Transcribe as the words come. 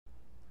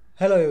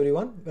Hello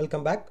everyone,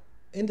 welcome back.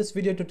 In this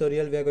video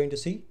tutorial we are going to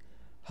see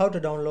how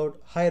to download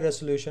high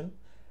resolution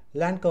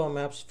land cover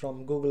maps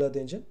from Google Earth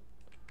Engine.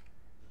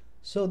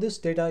 So this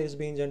data is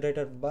being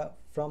generated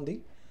from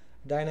the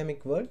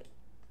dynamic world.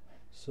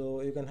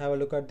 So you can have a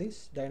look at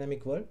this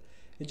dynamic world.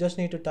 You just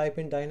need to type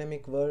in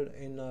dynamic world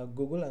in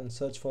Google and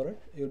search for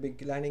it. You'll be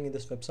landing in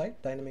this website,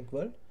 dynamic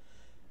world.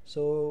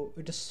 So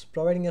it is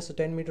providing us a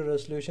 10-meter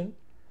resolution,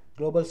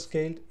 global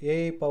scaled,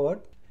 AI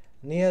powered,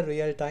 near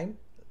real time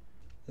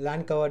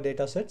land cover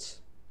data sets,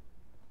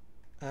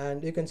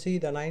 and you can see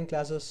the 9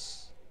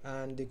 classes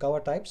and the cover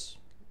types.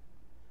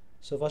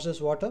 So first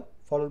is water,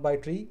 followed by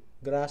tree,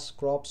 grass,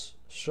 crops,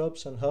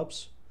 shrubs and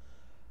herbs,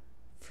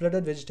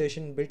 flooded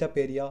vegetation, built up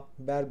area,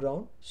 bare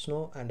ground,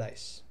 snow and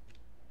ice.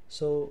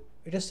 So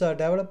it is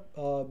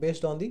developed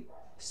based on the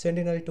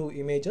Sentinel-2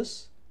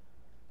 images,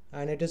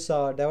 and it is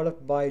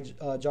developed by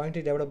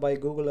jointly developed by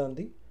Google and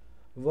the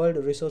World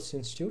Resource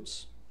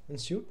Institute.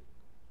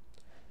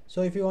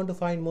 So if you want to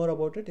find more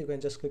about it, you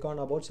can just click on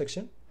about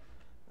section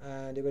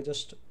and you will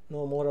just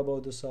know more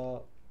about this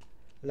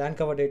land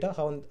cover data,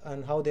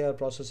 how they are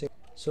processing.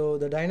 So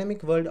the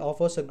dynamic world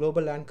offers a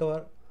global land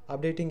cover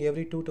updating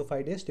every 2 to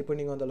 5 days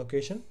depending on the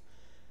location.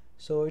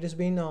 So it has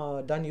been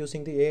done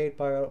using the AI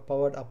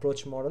powered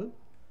approach model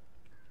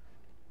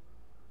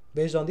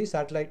based on the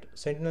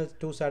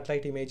Sentinel-2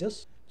 satellite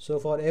images. So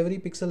for every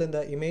pixel in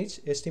the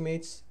image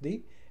estimates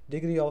the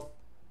degree of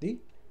the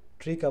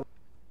tree cover.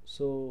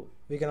 So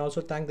we can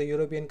also thank the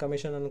European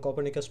Commission and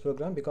Copernicus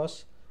program,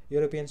 because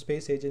European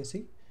Space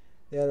Agency,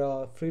 they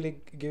are freely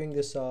giving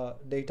this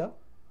data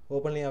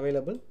openly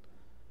available.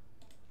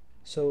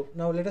 So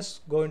now let us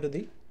go into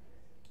the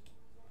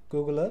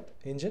Google Earth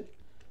Engine.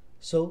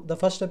 So the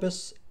first step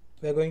is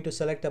we are going to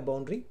select a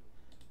boundary.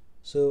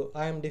 So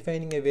I am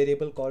defining a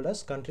variable called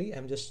as country. I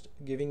am just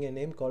giving a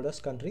name called as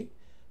country.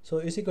 So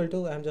is equal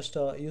to, I am just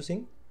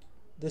using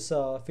this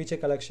feature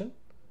collection.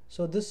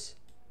 So this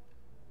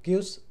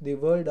gives the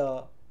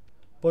world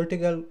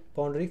political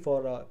boundary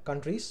for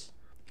countries.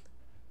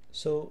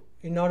 So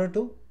in order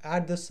to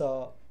add this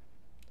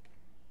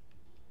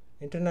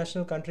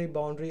international country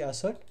boundary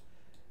asset,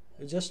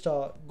 you just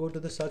go to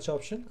the search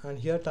option and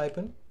here type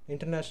in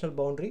international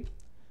boundary,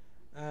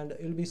 and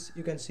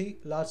you can see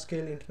large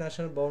scale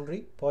international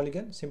boundary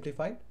polygon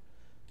simplified.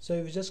 So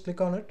if you just click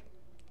on it,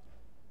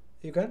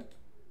 you can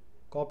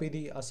copy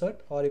the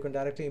asset or you can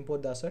directly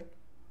import the asset.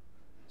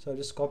 So I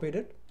just copied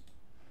it,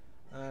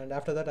 and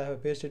after that I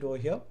have pasted it over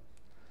here.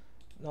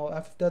 Now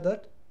after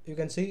that you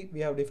can see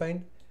we have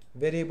defined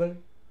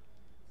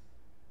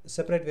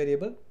separate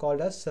variable called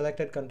as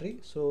selected country.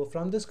 So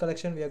from this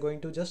collection we are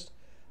going to just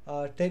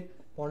take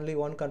only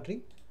one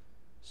country.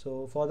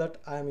 So for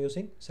that I am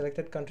using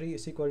selected country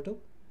is equal to,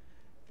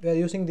 we are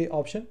using the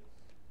option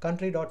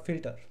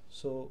country.filter.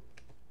 So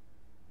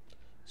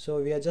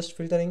we are just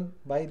filtering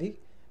by the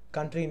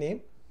country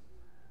name.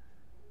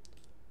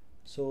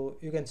 So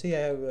you can see I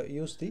have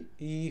used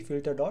the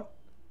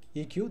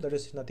filter.eq, that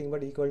is nothing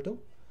but equal to.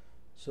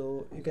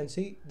 So you can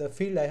see the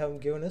field I have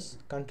given is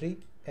country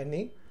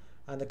NA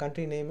and the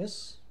country name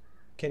is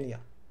Kenya,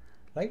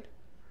 right?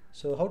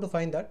 So how to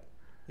find that?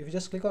 If you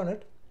just click on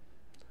it,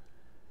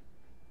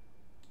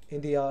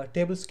 in the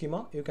table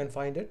schema you can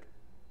find it,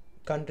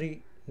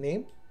 country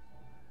name,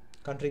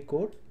 country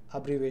code,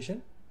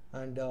 abbreviation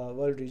and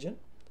world region.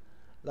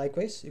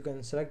 Likewise you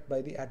can select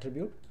by the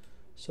attribute.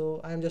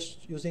 So I am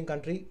just using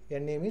country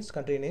NA means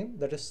country name,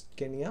 that is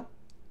Kenya.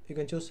 You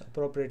can choose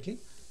appropriately.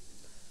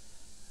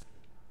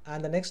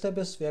 And the next step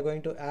is we are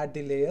going to add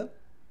the layer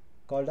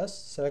called as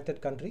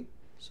selected country.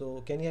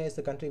 So Kenya is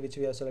the country which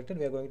we have selected,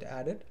 we are going to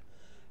add it.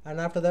 And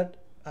after that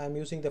I am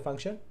using the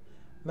function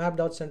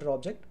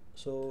map.centerObject.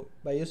 So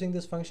by using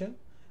this function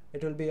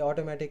it will be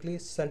automatically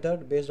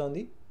centered based on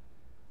the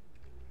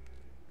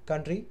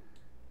country,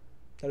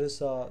 that is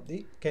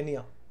the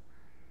Kenya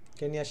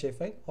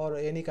shapefile or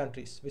any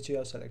countries which you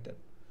have selected.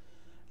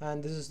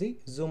 And this is the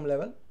zoom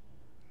level,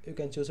 you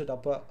can choose it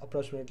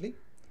approximately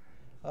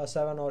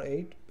 7 or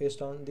 8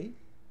 based on the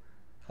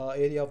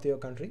area of your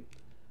country.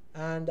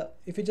 And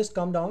if you just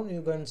come down,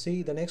 you can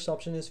see the next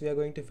option is we are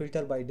going to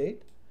filter by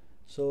date.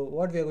 So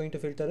what we are going to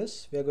filter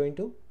is we are going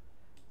to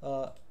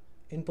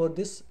import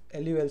this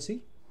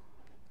LULC.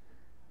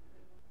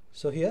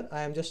 So here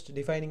I am just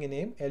defining a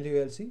name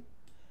LULC,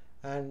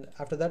 and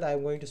after that I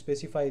am going to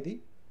specify the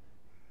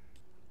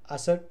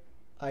asset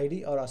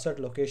ID or asset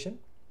location.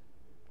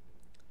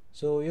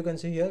 So you can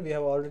see here we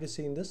have already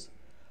seen this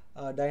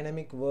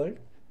dynamic world.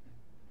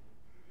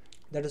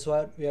 That is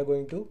what we are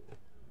going to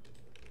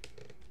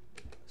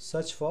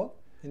search for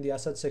in the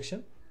asset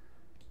section.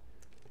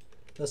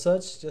 The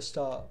search, just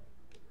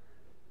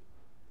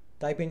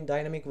type in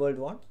dynamic world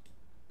 1.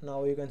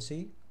 Now you can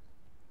see,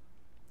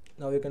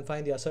 now you can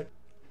find the asset,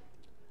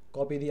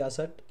 copy the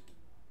asset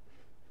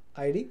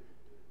ID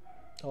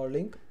or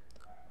link,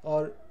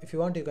 or if you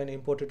want you can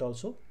import it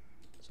also.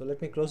 So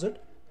let me close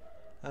it,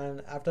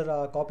 and after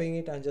copying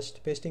it and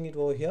just pasting it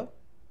over here,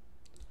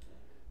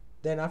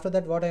 then after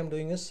that what I am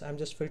doing is I am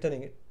just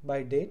filtering it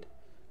by date.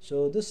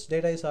 So this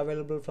data is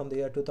available from the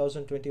year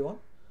 2021.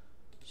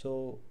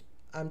 So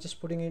I'm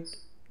just putting it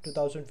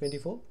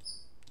 2024.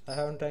 I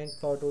haven't tried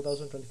for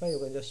 2025. You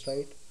can just try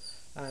it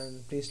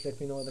and please let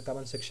me know in the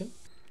comment section.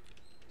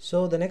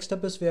 So the next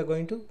step is we are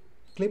going to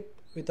clip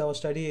with our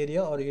study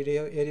area or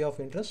area of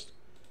interest.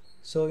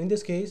 So in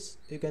this case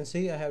you can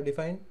see I have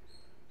defined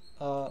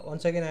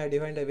once again I have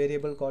defined a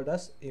variable called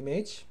as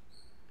image,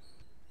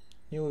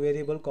 new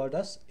variable called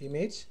as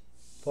image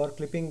for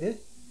clipping the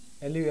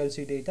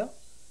LULC data.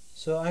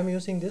 So I'm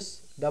using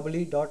this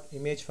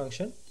w.image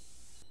function.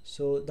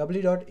 So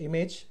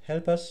w.image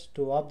help us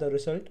to warp the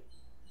result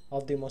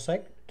of the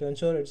mosaic to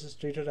ensure it is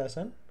treated as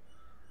an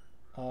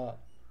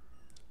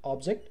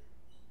object.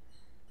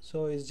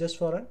 So it's just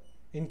for an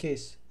in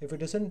case if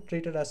it isn't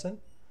treated as an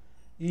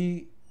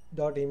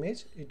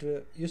e.image, it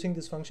will, using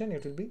this function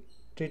it will be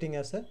treating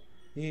as a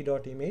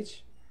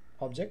e.image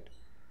object.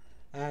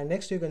 And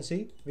next you can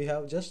see we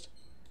have just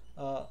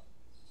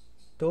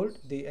told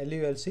the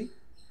LULC.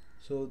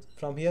 So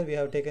from here we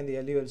have taken the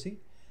LULC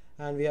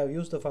and we have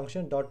used the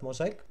function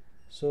 .mosaic.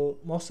 So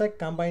mosaic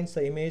combines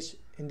the image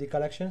in the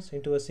collections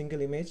into a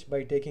single image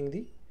by taking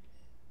the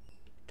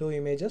two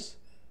images.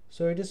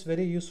 So it is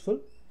very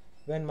useful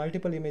when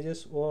multiple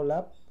images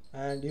overlap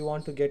and you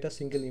want to get a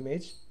single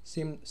image,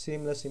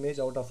 seamless image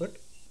out of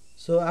it.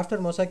 So after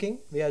mosaicing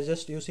we are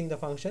just using the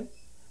function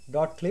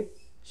 .clip.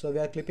 So we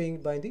are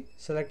clipping by the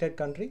selected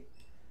country.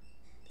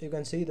 You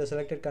can see the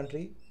selected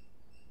country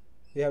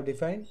we have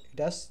defined it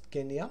as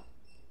Kenya,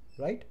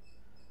 right?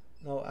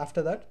 Now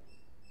after that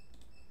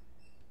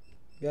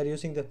we are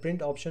using the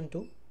print option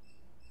to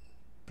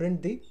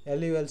print the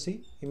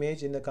LULC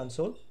image in the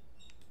console,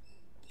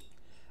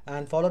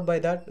 and followed by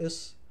that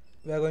is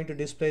we are going to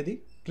display the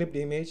clipped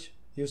image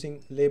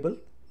using label.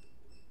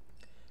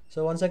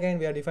 So once again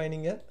we are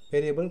defining a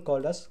variable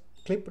called as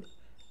clipped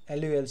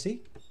LULC.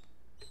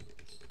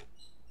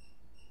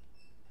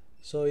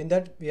 So in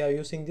that we are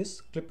using this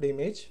clipped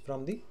image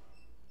from the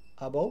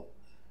above,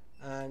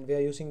 and we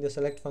are using the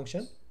select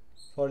function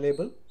for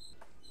label.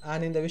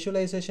 And in the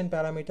visualization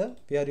parameter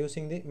we are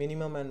using the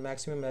minimum and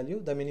maximum value.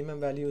 The minimum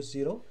value is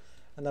 0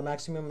 and the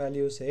maximum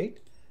value is 8,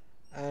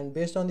 and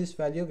based on this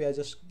value we are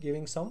just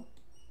giving some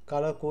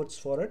color codes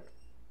for it.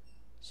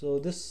 So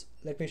this,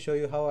 let me show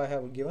you how I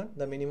have given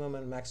the minimum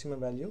and maximum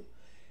value.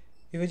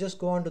 If you just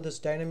go on to this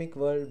dynamic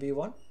world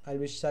v1, I'll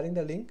be sharing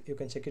the link, you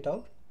can check it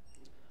out.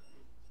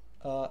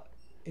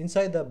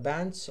 Inside the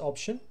bands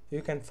option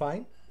you can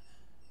find,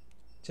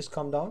 just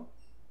come down,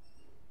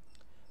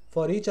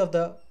 for each of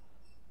the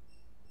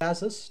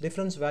classes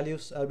different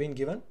values are being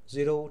given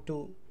 0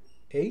 to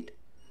 8.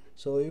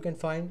 So you can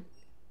find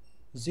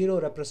 0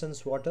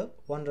 represents water,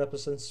 1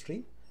 represents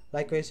tree.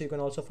 Likewise you can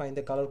also find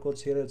the color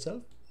codes here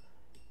itself.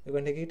 You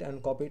can take it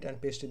and copy it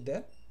and paste it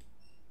there,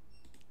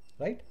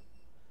 right?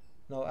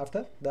 Now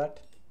after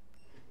that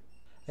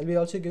I'll be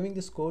also giving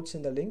these codes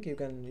in the link, you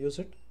can use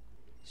it.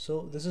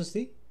 So this is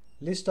the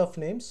list of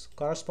names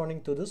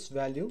corresponding to this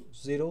value.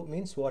 0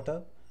 means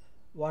water,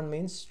 1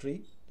 means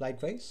tree.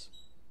 Likewise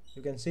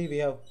you can see we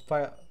have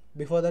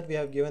before that we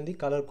have given the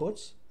color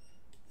codes.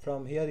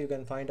 From here you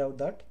can find out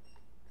that,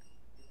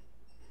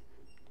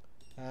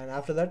 and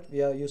after that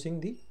we are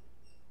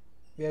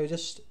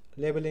just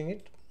labeling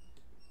it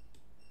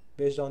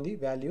based on the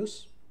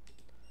values,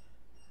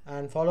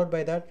 and followed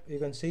by that you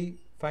can see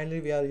finally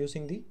we are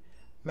using the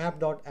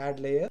map.add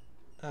layer,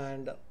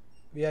 and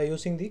we are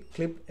using the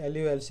clipped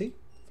LULC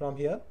from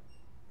here,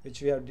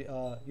 which we have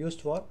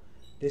used for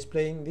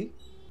displaying the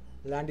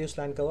Landuse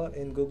Landcover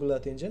in Google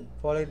Earth Engine,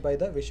 followed by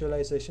the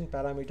visualization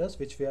parameters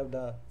which we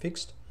have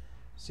fixed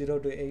 0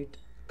 to 8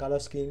 color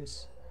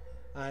schemes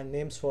and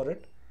names for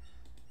it,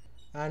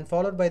 and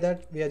followed by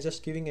that we are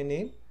just giving a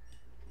name.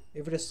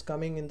 If it is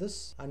coming in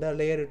this under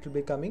layer it will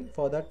be coming.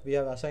 For that we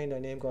have assigned a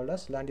name called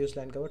as Landuse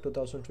Landcover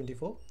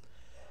 2024.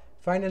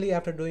 Finally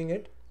after doing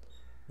it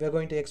we are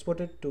going to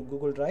export it to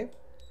Google Drive.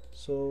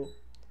 So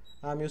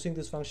I am using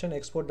this function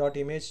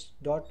export.image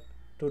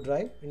to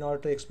drive in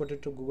order to export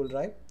it to Google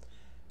Drive,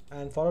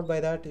 and followed by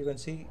that you can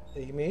see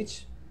the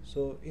image.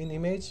 So in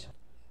image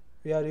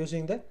we are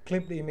using the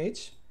clipped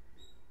image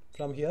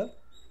from here,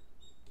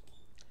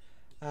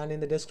 and in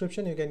the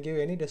description you can give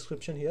any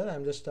description here. I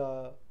am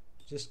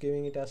just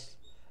giving it as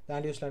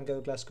Landuse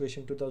Landcover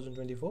classification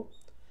 2024,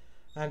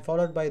 and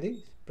followed by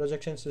the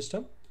projection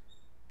system,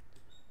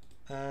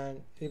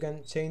 and you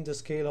can change the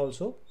scale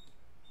also.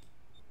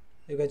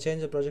 You can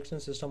change the projection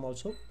system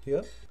also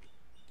here.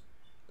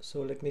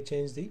 So let me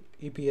change the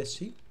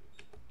EPSG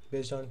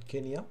based on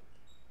Kenya.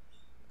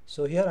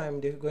 So here I am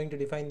going to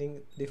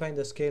define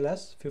the scale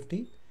as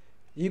 50.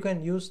 You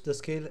can use the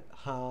scale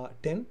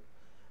 10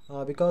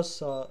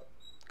 because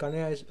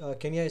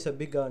Kenya is a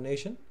big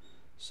nation.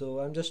 So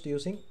I'm just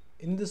using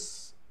in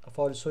this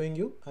for showing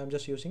you, I'm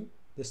just using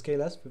the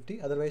scale as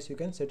 50. Otherwise you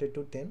can set it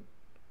to 10.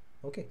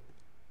 Okay.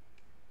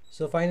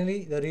 So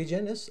finally the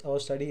region is our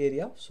study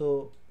area.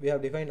 So we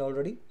have defined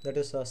already, that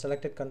is a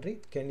selected country,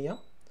 Kenya.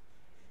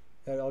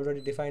 We have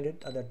already defined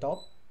it at the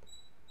top,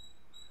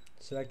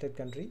 selected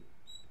country.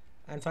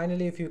 And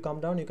finally if you come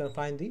down you can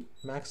find the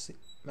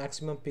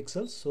maximum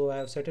pixels. So I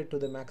have set it to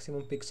the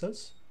maximum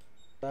pixels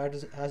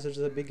As it is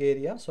a big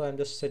area, so I'm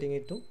just setting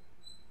it to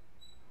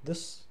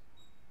this,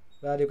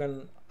 where you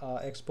can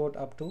export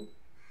up to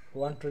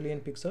 1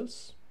 trillion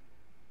pixels.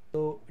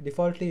 So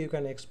defaultly you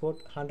can export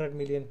 100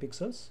 million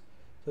pixels.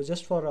 So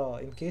just for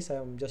in case I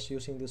am just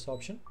using this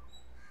option.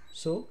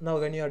 So now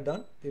when you are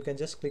done, you can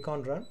just click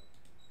on run.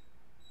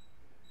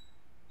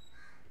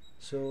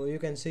 So you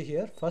can see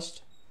here,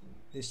 first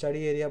the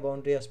study area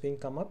boundary has been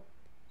come up,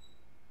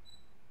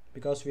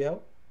 because we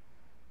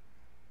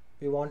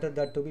wanted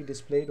that to be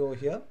displayed over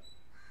here.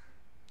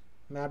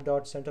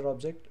 Map.center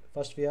object,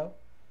 first we have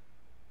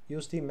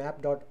used the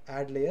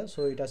map.add layer,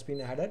 so it has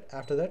been added.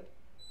 After that,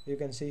 you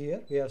can see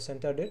here we have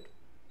centered it,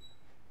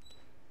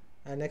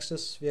 and next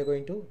is we are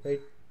going to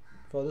wait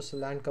for this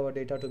land cover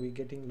data to be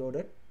getting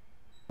loaded.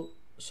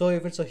 So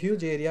if it's a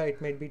huge area,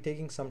 it might be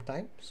taking some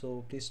time,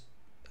 so please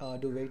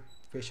do wait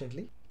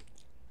patiently.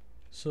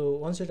 So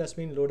once it has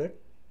been loaded,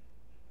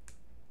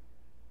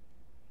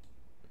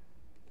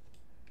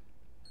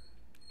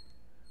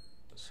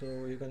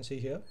 so you can see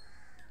here,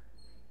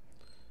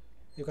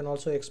 you can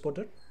also export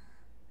it.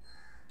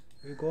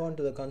 You go on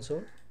to the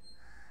console,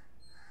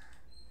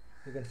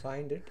 you can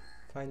find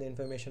the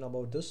information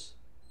about this.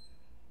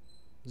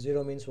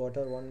 0 means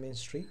water, 1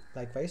 means tree.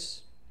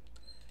 Likewise,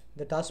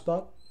 the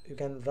taskbar you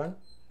can run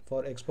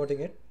for exporting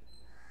it.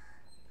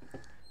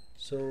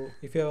 So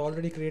if you have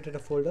already created a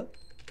folder,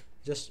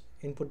 just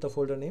input the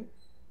folder name,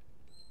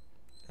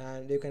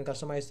 and you can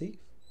customize the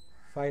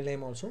file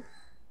name also.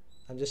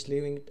 I'm just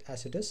leaving it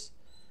as it is,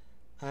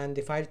 and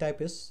the file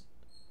type is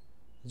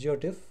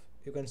GeoTIFF.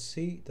 You can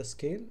see the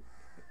scale,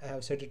 I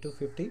have set it to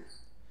 50.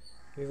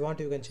 If you want,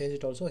 you can change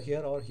it also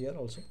here or here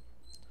also.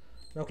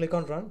 Now click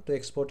on run to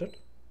export it.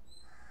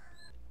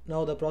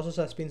 Now the process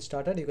has been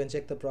started. You can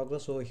check the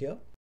progress over here.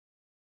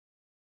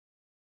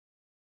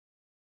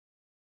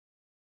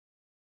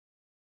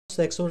 Once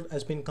the export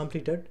has been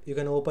completed, you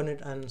can open it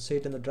and see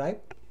it in the drive.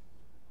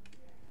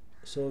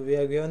 So we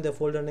have given the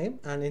folder name,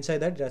 and inside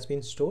that it has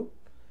been stored.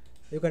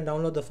 You can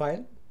download the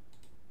file.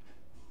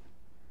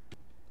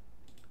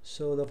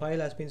 So the file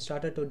has been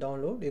started to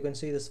download. You can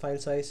see this file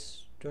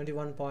size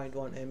 21.1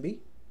 MB.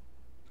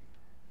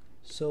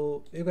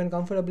 So you can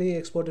comfortably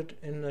export it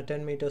in a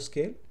 10-meter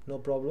scale, no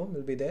problem,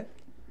 will be there.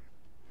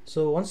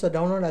 So once the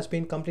download has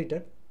been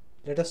completed,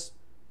 let us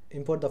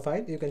import the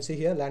file. You can see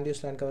here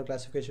Landuse Landcover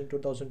classification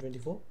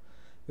 2024.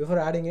 Before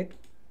adding it,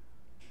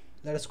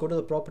 let us go to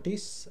the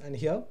properties, and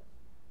here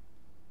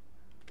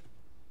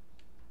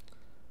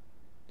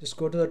just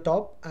go to the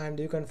top and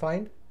you can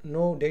find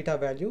no data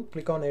value.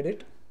 Click on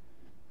edit.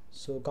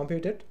 So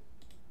compute it.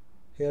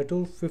 Here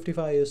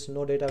 255 is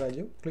no data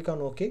value. Click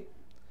on OK.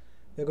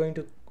 We're going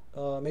to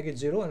make it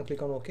 0 and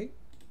click on OK.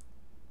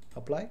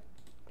 Apply.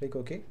 Click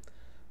OK.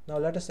 Now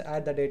let us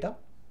add the data.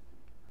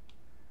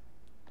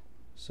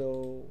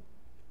 So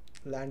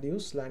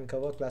Landuse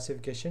Landcover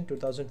classification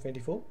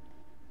 2024.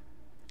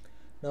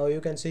 Now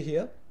you can see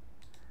here.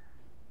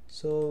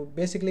 So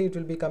basically it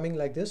will be coming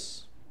like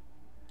this.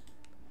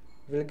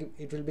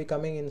 It will be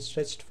coming in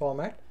stretched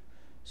format.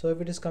 So if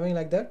it is coming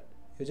like that,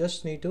 you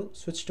just need to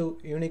switch to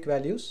unique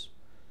values.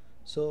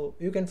 So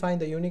you can find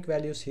the unique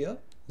values here.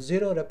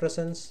 0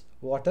 represents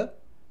water.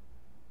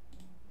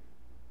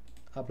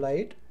 Apply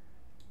it.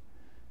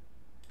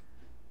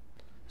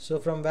 So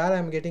from where I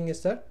am getting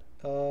is that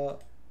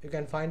you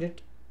can find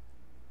it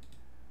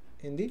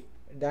in the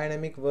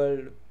dynamic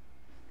world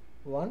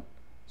 1.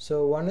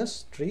 So 1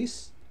 is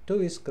trees,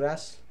 2 is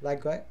grass.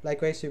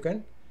 Likewise you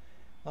can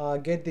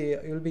you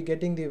will be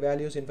getting the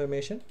values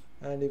information,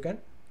 and you can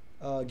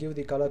give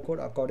the color code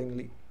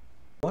accordingly.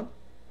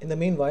 In the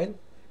meanwhile,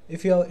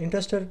 if you are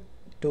interested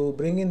to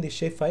bring in the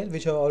shapefile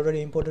which I have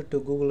already imported to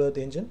Google Earth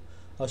Engine,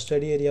 or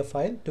study area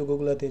file to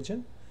Google Earth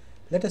Engine,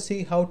 let us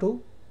see how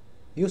to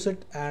use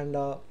it and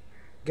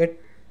get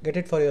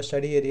it for your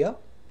study area.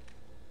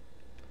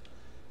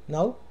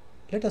 Now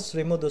let us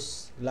remove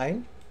this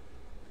line.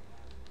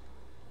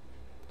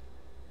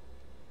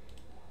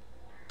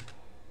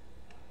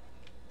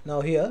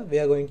 Now here we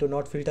are going to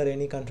not filter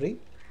any country.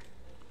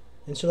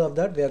 Instead of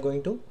that, we are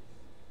going to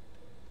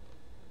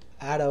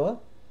add our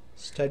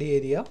study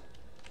area.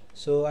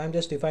 So I am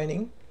just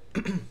defining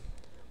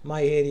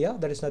my area,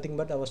 that is nothing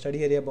but our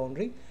study area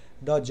boundary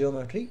dot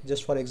geometry.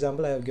 Just for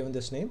example, I have given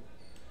this name.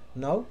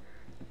 Now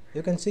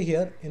you can see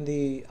here in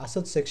the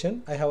assets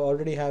section, I have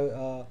already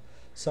have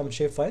some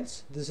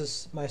shapefiles. This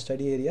is my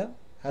study area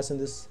as in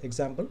this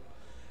example.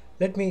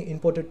 Let me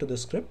import it to the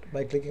script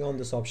by clicking on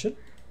this option.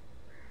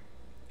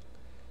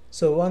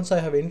 So once I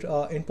have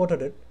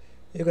imported it,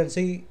 you can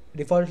see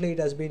defaultly it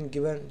has been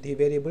given the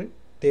variable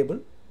table.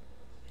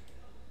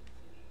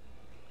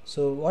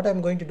 So what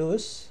I'm going to do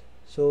is,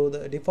 so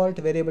the default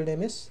variable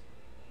name is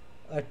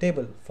a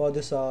table for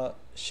this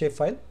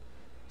shapefile.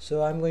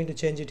 So I'm going to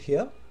change it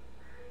here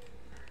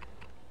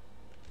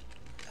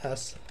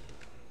as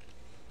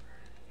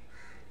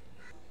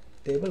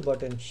table,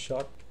 but in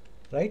short,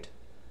 right?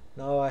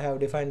 Now I have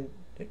defined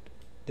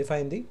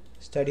the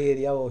study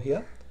area over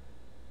here.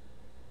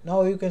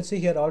 Now you can see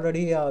here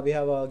already we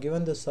have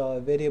given this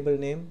variable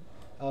name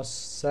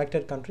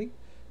selected country.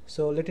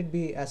 So let it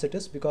be as it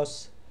is,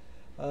 because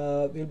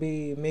we'll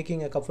be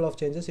making a couple of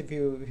changes if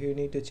you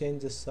need to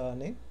change this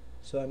name.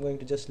 So I'm going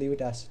to just leave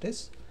it as it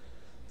is.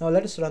 Now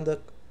let us run the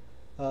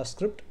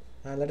script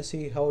and let us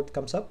see how it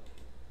comes up.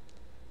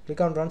 Click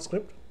on run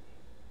script,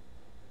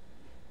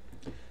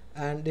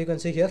 and you can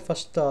see here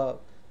first the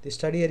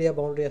study area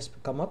boundary has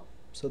come up.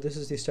 So this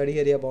is the study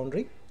area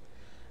boundary,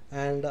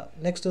 and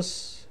next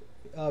is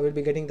we'll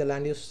be getting the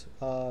land use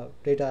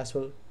data as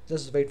well.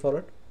 Just wait for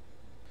it.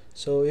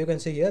 So you can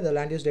see here the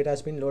land use data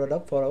has been loaded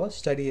up for our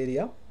study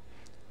area,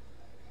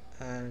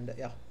 and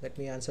yeah, let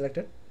me unselect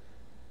it.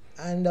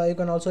 And you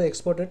can also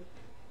export it.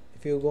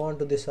 If you go on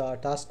to this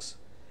tasks,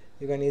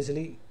 you can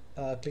easily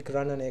click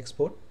run and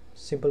export.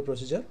 Simple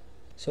procedure.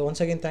 So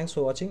once again, thanks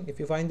for watching. If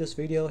you find this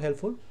video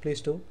helpful,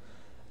 please do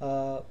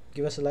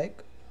give us a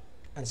like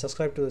and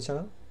subscribe to the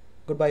channel.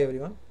 Goodbye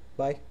everyone.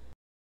 Bye.